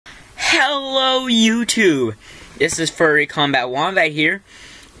Hello YouTube! This is Furry Combat Wombat here,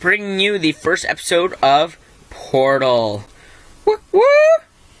 bringing you the first episode of Portal. Woo woo!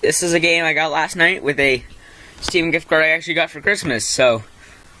 This is a game I got last night with a Steam gift card I actually got for Christmas, so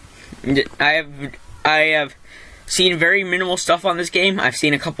I have seen very minimal stuff on this game. I've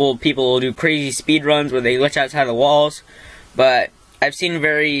seen a couple people do crazy speed runs where they glitch outside the walls, but I've seen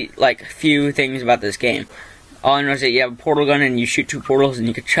very, few things about this game. All I know is that you have a portal gun and you shoot two portals and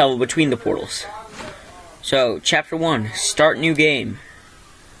you can travel between the portals. So, Chapter 1, Start New Game.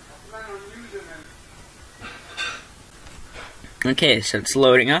 Okay, so it's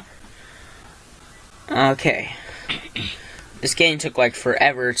loading up. Okay. This game took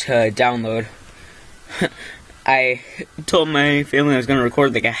forever to download. I told my family I was going to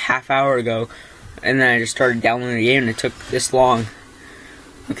record a half hour ago, and then I just started downloading the game and it took this long.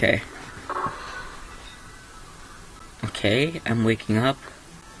 Okay. Okay, I'm waking up.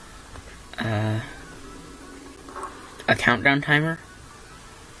 A countdown timer.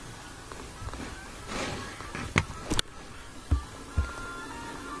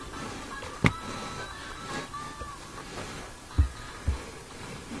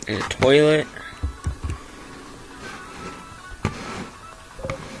 There's a toilet.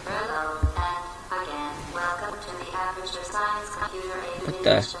 Hello, and again, welcome to the Aperture Science Computer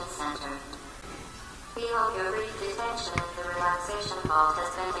Aviation Center. We hope your brief detention in the relaxation vault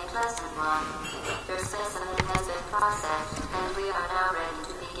has been a pleasant one. Your specimen has been processed, and we are now ready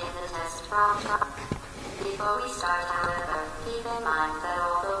to begin the test prompt. Before we start, however, keep in mind that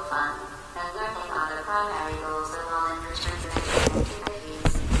although fun and learning are the primary goals of all enrichment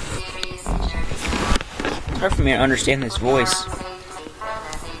activities, serious injuries It's hard for me to understand this voice.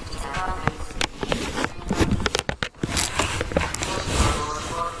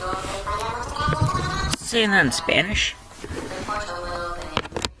 Saying that in Spanish?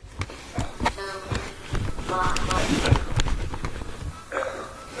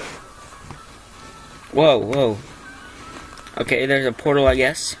 Whoa, whoa. Okay, there's a portal, I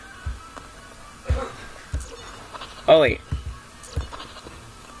guess. Oh, wait.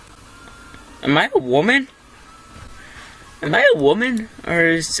 Am I a woman? Am I a woman?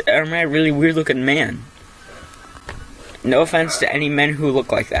 Or am I a really weird looking man? No offense to any men who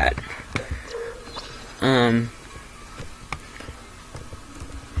look like that.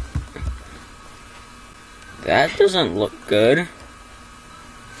 That doesn't look good.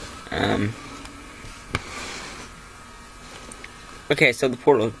 Okay, so the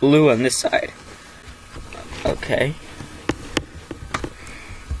portal is blue on this side. Okay.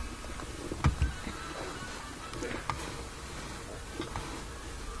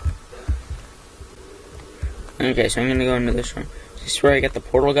 Okay, so I'm gonna go into this room. Is this where I get the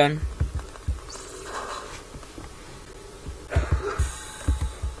portal gun?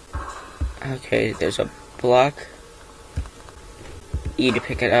 Okay, there's a block. E to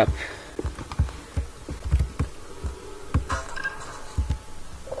pick it up.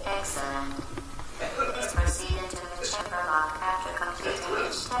 Excellent. Please proceed into the chamber lock after completing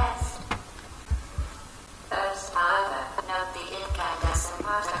each test. First, however, note the incandescent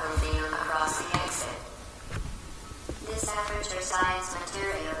particle field across the exit. This Aperture Science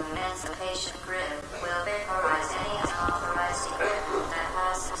material emancipation grid will vaporize any unauthorized equipment that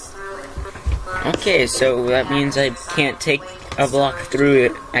passes through it. Okay, so that means I can't take a block through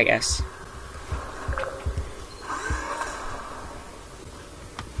it, I guess.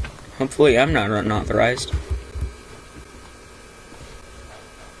 Hopefully I'm not unauthorized.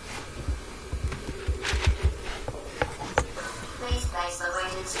 Please place the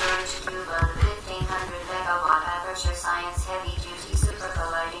weighted storage cube on the 1500 megawatt Aperture Science heavy duty super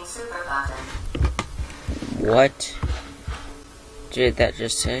colliding super button. What did that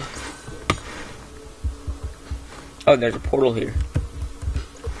just say? Oh, there's a portal here.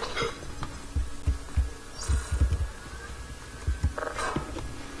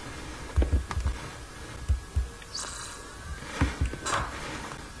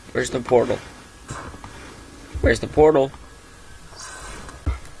 Where's the portal? Where's the portal?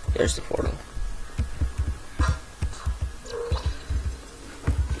 There's the portal.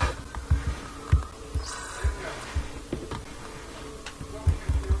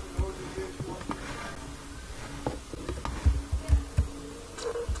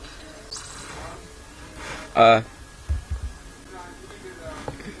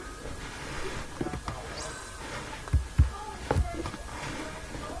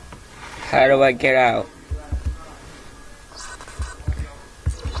 How do I get out?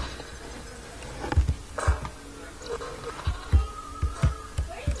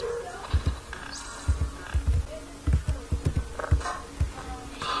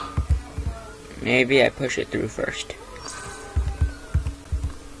 Maybe I push it through first.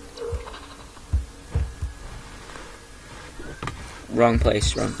 Wrong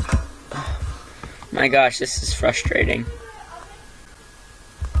place, wrong. Oh, my gosh, this is frustrating.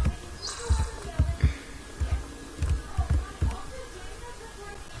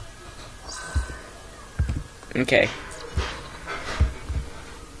 Okay.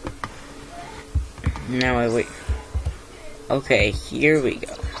 Now I wait. Okay, here we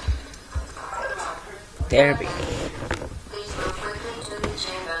go. There we go. Please move quickly to the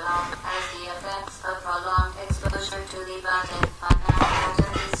chamber lock as the effects of prolonged exposure to the button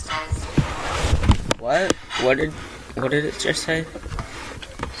on these tests. What? What did it just say?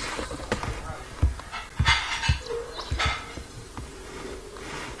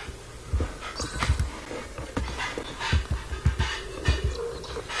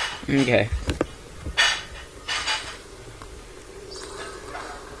 Okay.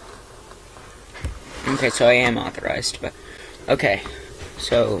 Okay, so I am authorized, but okay.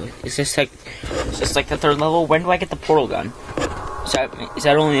 So is this like the third level? When do I get the portal gun? Is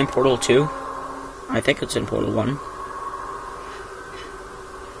that only in Portal 2? I think it's in Portal 1.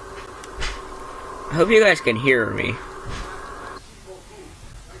 I hope you guys can hear me.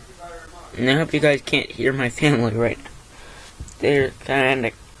 And I hope you guys can't hear my family right now. They're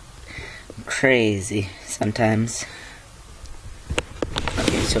kinda crazy sometimes.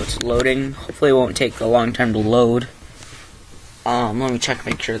 Okay, so it's loading. Hopefully it won't take a long time to load. Let me check,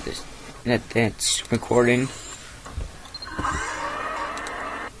 make sure that it's recording.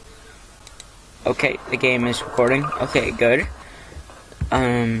 Okay, the game is recording. Okay, good. You're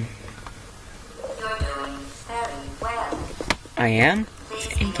doing very well. I am? Please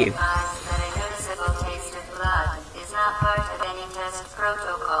Thank be you. advised that a noticeable taste of blood is not part of any test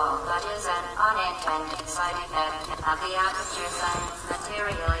protocol, but is an unintended side effect of the aperture science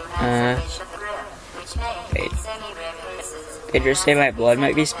material emancipation grip, which may wait. in semi-rare cases Did you say my blood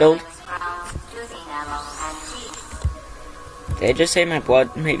might be spilled? tooth enamel and teeth. Did I just say my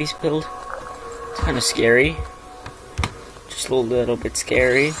blood might be spilled? It's kind of scary. Just a little bit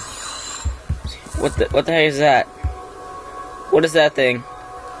scary. What the heck is that? What is that thing?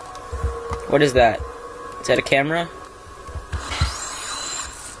 What is that? Is that a camera?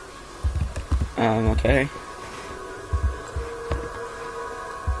 Okay.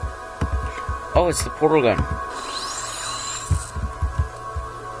 Oh, it's the portal gun.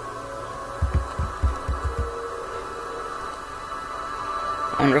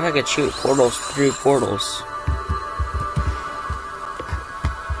 I wonder if I could shoot portals through portals.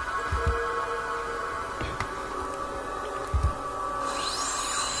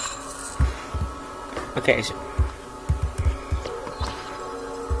 Okay, so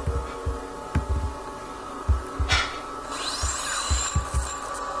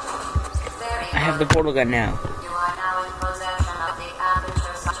I have the portal gun now. You are now in possession of the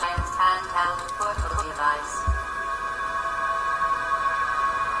Aperture Science handheld portal device.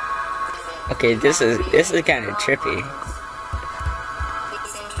 Okay, this is kind of trippy.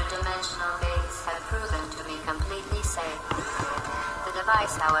 These interdimensional gates have proven to be completely safe. The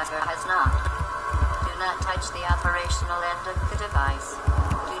device, however, has not. Do not touch the operational end of the device.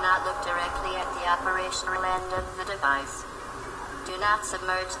 Do not look directly at the operational end of the device. Do not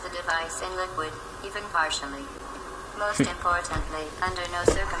submerge the device in liquid, even partially. Most importantly, under no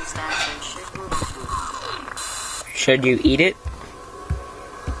circumstances Should you eat it?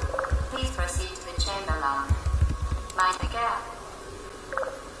 please proceed to the chamber lock. Mind the gap.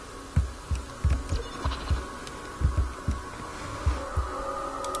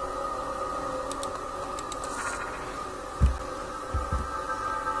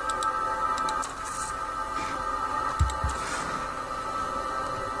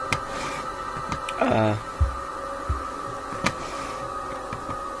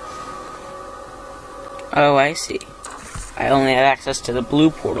 Oh, I see. I only have access to the blue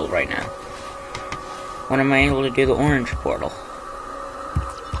portal right now. When am I able to do the orange portal?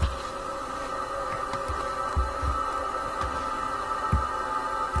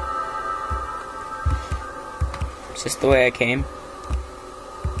 Is this the way I came?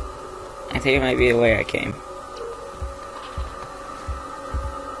 I think it might be the way I came.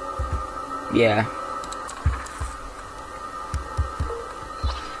 Yeah.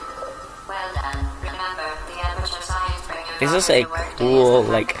 Well done. Remember, the Aperture Science Bringer This is a worked cool, days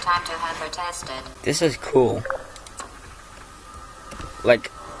and like- time to have her tested. This is cool.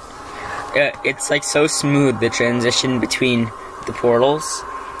 Like, it's like so smooth, the transition between the portals.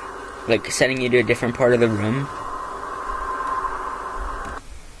 Like, sending you to a different part of the room.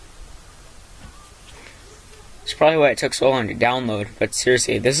 probably why it took so long to download, but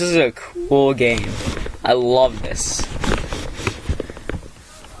seriously, this is a cool game. I love this.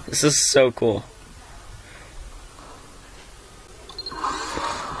 This is so cool.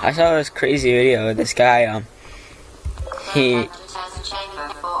 I saw this crazy video of this guy, You're doing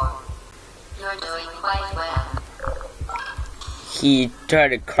quite well. he tried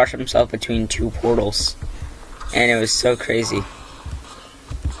to crush himself between two portals, and it was so crazy.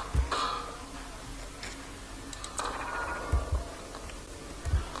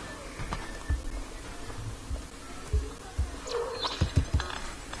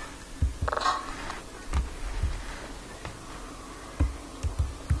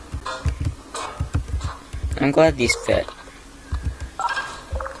 I'm glad these fit.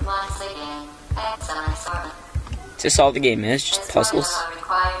 Once again, excellent sort. Is this all the game is? Just As part of puzzles? our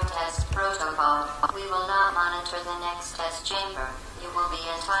required test protocol, we will not monitor the next test chamber. You will be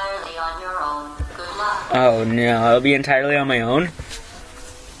entirely on your own. Good luck. Oh no, I'll be entirely on my own?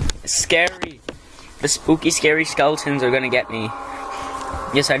 Scary. The spooky, scary skeletons are gonna get me.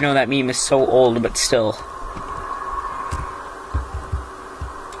 Yes, I know that meme is so old, but still.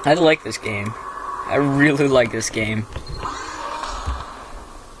 I like this game. I really like this game.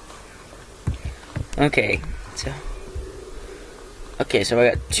 Okay, so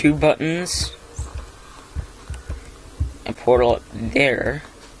I got 2 buttons. A portal up there.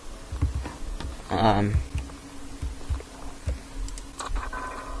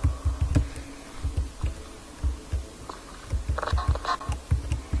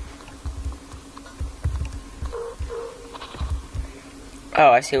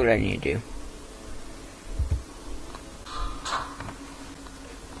 Oh, I see what I need to do.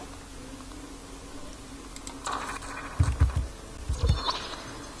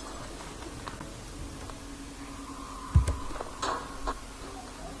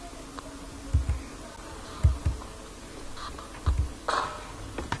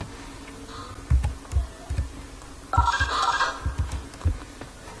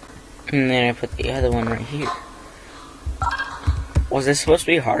 And then I put the other one right here. Was this supposed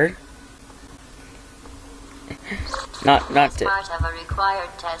to be hard? Not As to. part of a required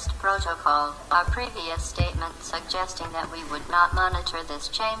test protocol, our previous statement suggesting that we would not monitor this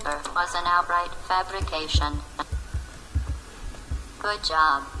chamber was an outright fabrication. Good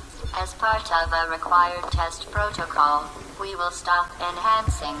job. As part of a required test protocol, we will stop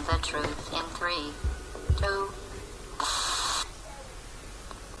enhancing the truth in 3, 2.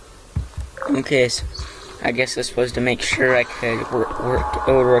 Okay, so I guess this was to make sure I could it would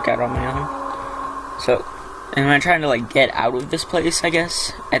work out on my own. So, am I trying to like get out of this place, I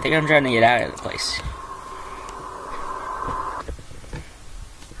guess? I think I'm trying to get out of the place.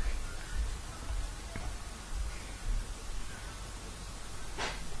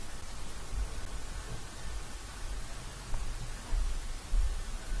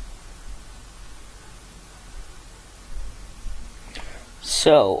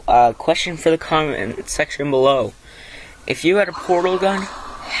 So, question for the comment section below. If you had a portal gun,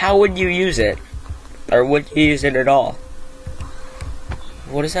 how would you use it? Or would you use it at all?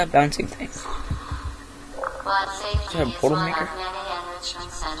 What is that bouncing thing? Blood safety Is that a is portal one maker? of many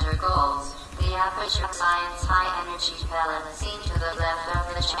enrichment center goals. The Aperture Science High Energy Pellet seen to the left of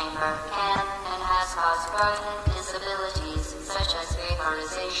the chamber can and has caused permanent disabilities such as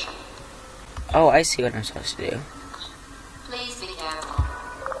vaporization. Oh, I see what I'm supposed to do. Please be careful.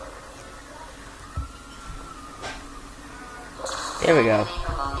 There we go.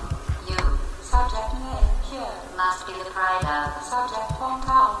 You, subject name here, must be the pride of subject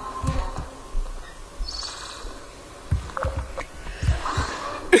hometown here.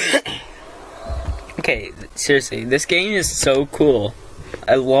 Okay, seriously, this game is so cool.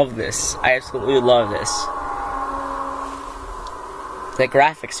 I love this. I absolutely love this. The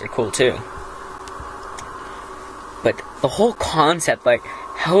graphics are cool too. But the whole concept, like,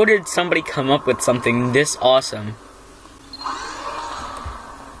 how did somebody come up with something this awesome?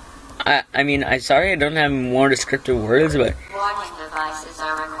 I mean, I'm sorry I don't have more descriptive words, but Warning devices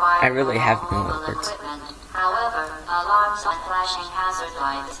are required I really have for all no mobile words. equipment. However, alarms and flashing hazard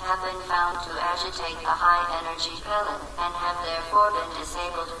lights have been found to agitate the high energy pellet and have therefore been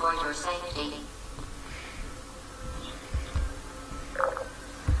disabled for your safety.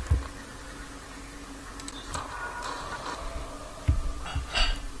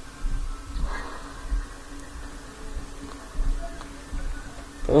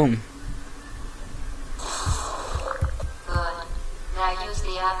 boom. Good. Now use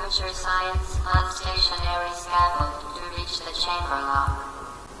the Aperture Science unstationary scaffold to reach the chamber lock.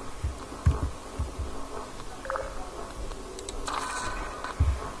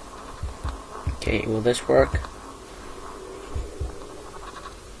 Okay, will this work?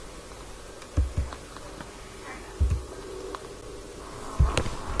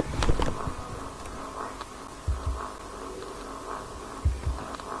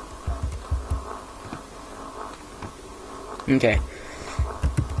 Okay.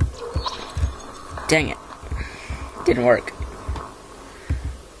 Dang it. Didn't work.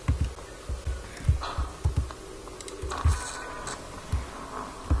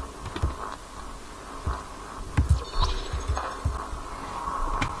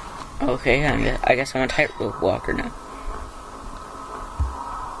 Okay, I guess I'm a tightrope walker now.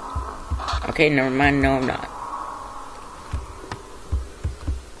 Okay, never mind, no I'm not.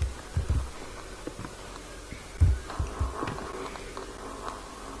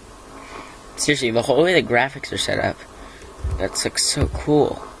 Seriously, the whole way the graphics are set up, that's like so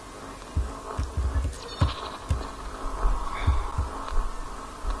cool.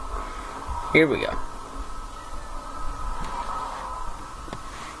 Here we go.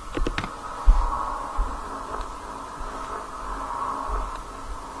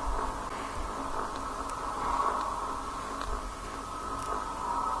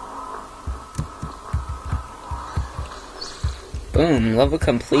 Boom, level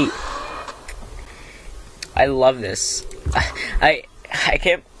complete. I love this. I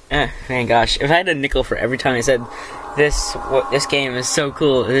can't. Man, gosh, if I had a nickel for every time I said this game is so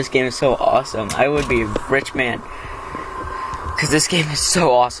cool, this game is so awesome, I would be a rich man. Cause this game is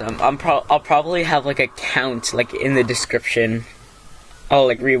so awesome. I'll probably have like a count like in the description. I'll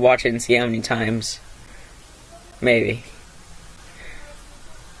like rewatch it and see how many times. Maybe.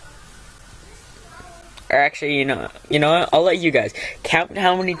 Or actually, you know what? I'll let you guys count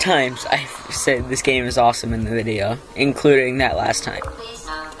how many times I said this game is awesome in the video, including that last time. Please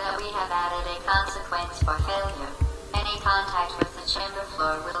note that we have added a consequence for failure. Any contact with the chamber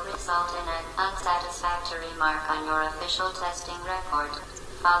floor will result in an unsatisfactory mark on your official testing record,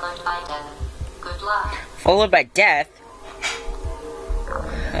 followed by death. Good luck. Followed by death?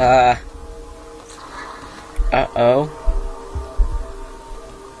 Uh-oh.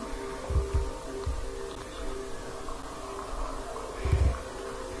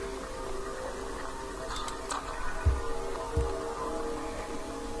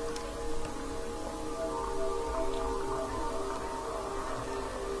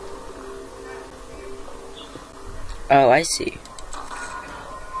 Oh, I see.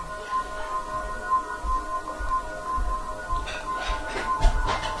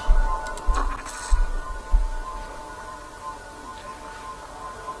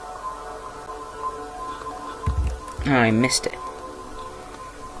 Oh, I missed it.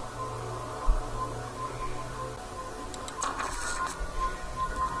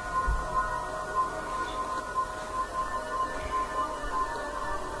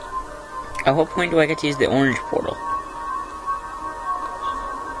 At what point do I get to use the orange portal?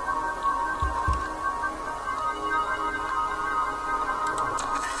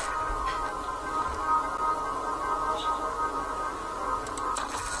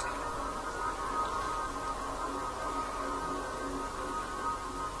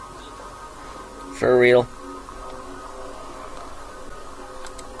 For real.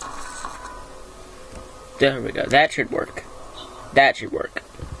 There we go. That should work. That should work.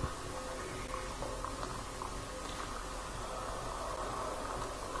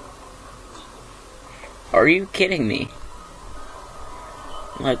 Are you kidding me?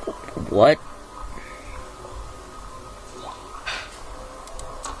 Like, what?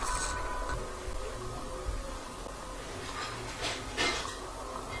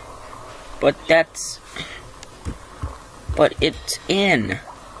 But that's... But it's in.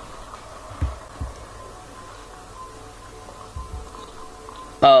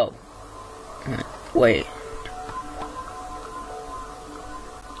 Oh. Wait.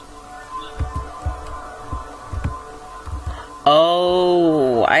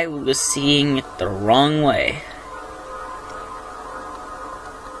 Oh, I was seeing it the wrong way.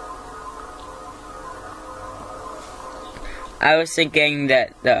 I was thinking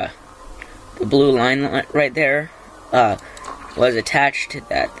that the blue line right there was attached to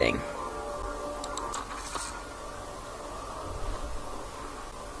that thing.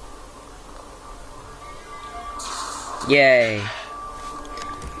 Yay.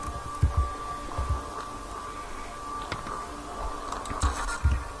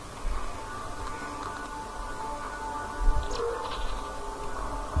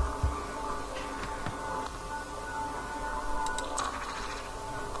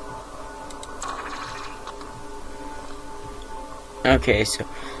 Okay, so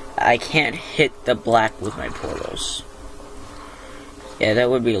I can't hit the black with my portals. Yeah, that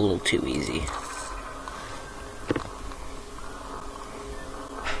would be a little too easy.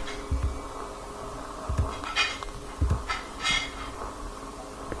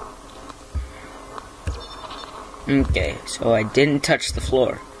 Okay, so I didn't touch the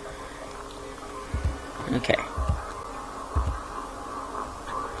floor. Okay.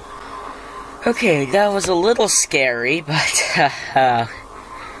 Okay, that was a little scary, but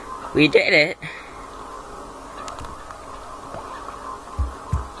we did it.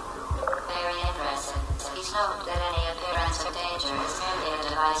 Very impressive. Please note that any appearance of danger is merely a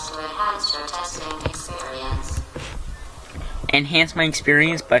device to enhance your testing experience. Enhance my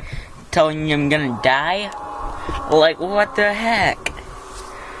experience by telling me I'm gonna die? Like, what the heck?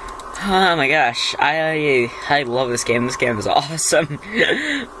 Oh my gosh, I love this game. This game is awesome.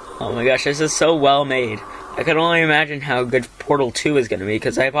 Oh my gosh, this is so well made. I can only imagine how good Portal 2 is gonna be,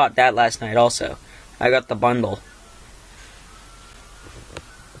 because I bought that last night also. I got the bundle.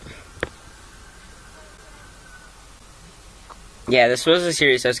 Yeah, this was a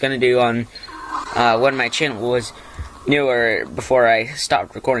series I was gonna do on when my channel was newer, before I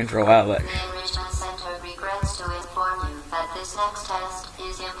stopped recording for a while, but... The Enrichment Center regrets to inform you that this next test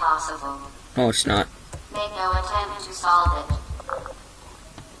is impossible. No, it's not. Make no attempt to solve it.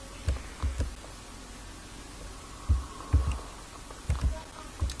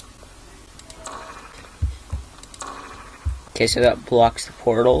 Okay, so that blocks the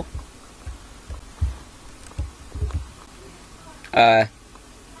portal. I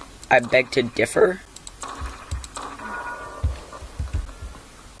beg to differ.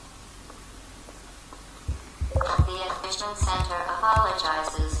 The Enrichment Center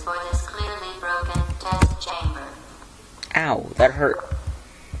apologizes for this clearly broken test chamber. Ow, that hurt.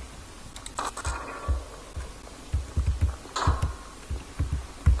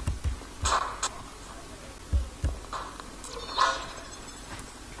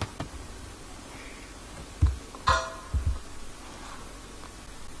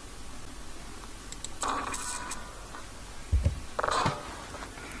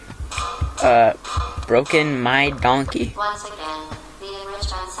 Broken my donkey. Once again, the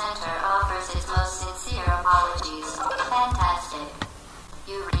Enrichment Center offers its most sincere apologies. Fantastic.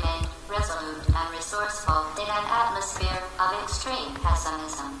 You remained resolute and resourceful in an atmosphere of extreme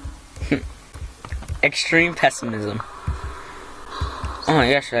pessimism. Extreme pessimism. Oh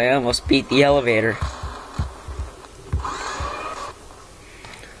my gosh, I almost beat the elevator.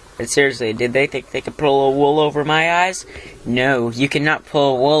 But seriously, did they think they could pull a wool over my eyes? No, you cannot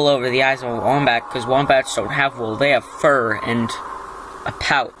pull wool over the eyes of a wombat, because wombats don't have wool. They have fur and a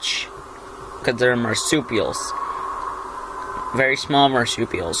pouch, because they're marsupials. Very small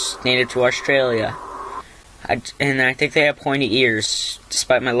marsupials, native to Australia. And I think they have pointy ears,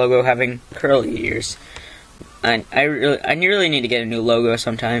 despite my logo having curly ears. And I really need to get a new logo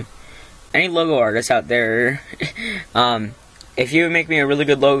sometime. Any logo artists out there, if you make me a really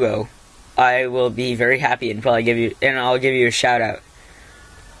good logo, I will be very happy and probably I'll give you a shout out.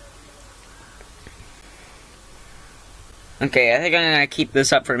 Okay, I think I'm gonna keep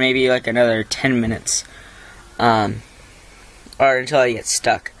this up for maybe like another 10 minutes. Or until I get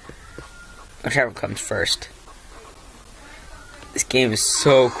stuck. Whichever comes first. This game is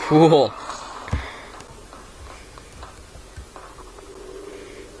so cool.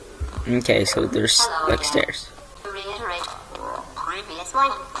 Okay, so there's like stairs. To reiterate, previous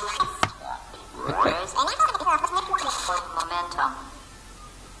one. Momentum.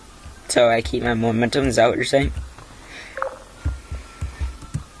 So I keep my momentum, is that what you're saying?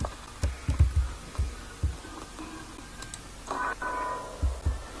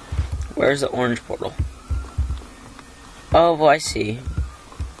 Where's the orange portal? Oh, well, I see.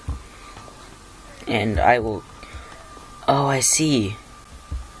 And I will... Oh, I see.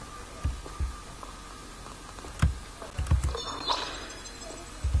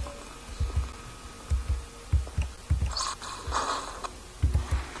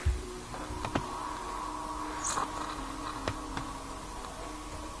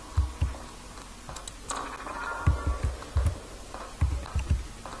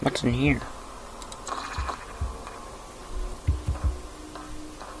 What's in here?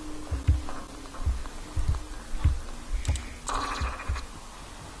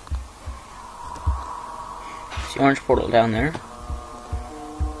 It's the orange portal down there.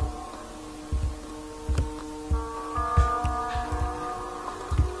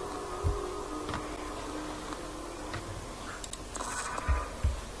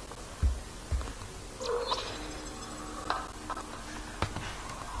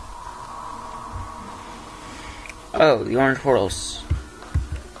 Oh, the orange portals.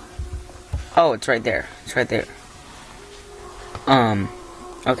 Oh, it's right there. It's right there.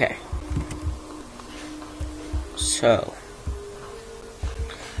 Okay. So,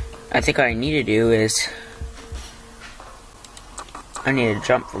 I think what I need to do is I need to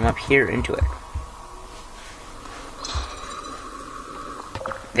jump from up here into it.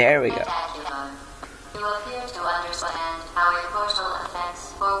 There we go. You appear to understand how a portal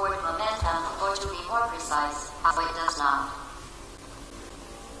affects forward momentum to be more precise, how it does not.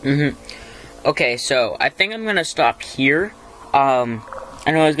 Okay, so I think I'm gonna stop here. I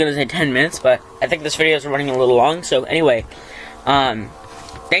know I was gonna say 10 minutes, but I think this video is running a little long. So anyway,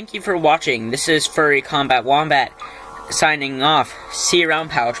 thank you for watching. This is Furry Combat Wombat signing off. See you around,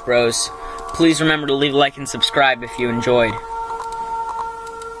 Pouch Bros. Please remember to leave a like and subscribe if you enjoyed.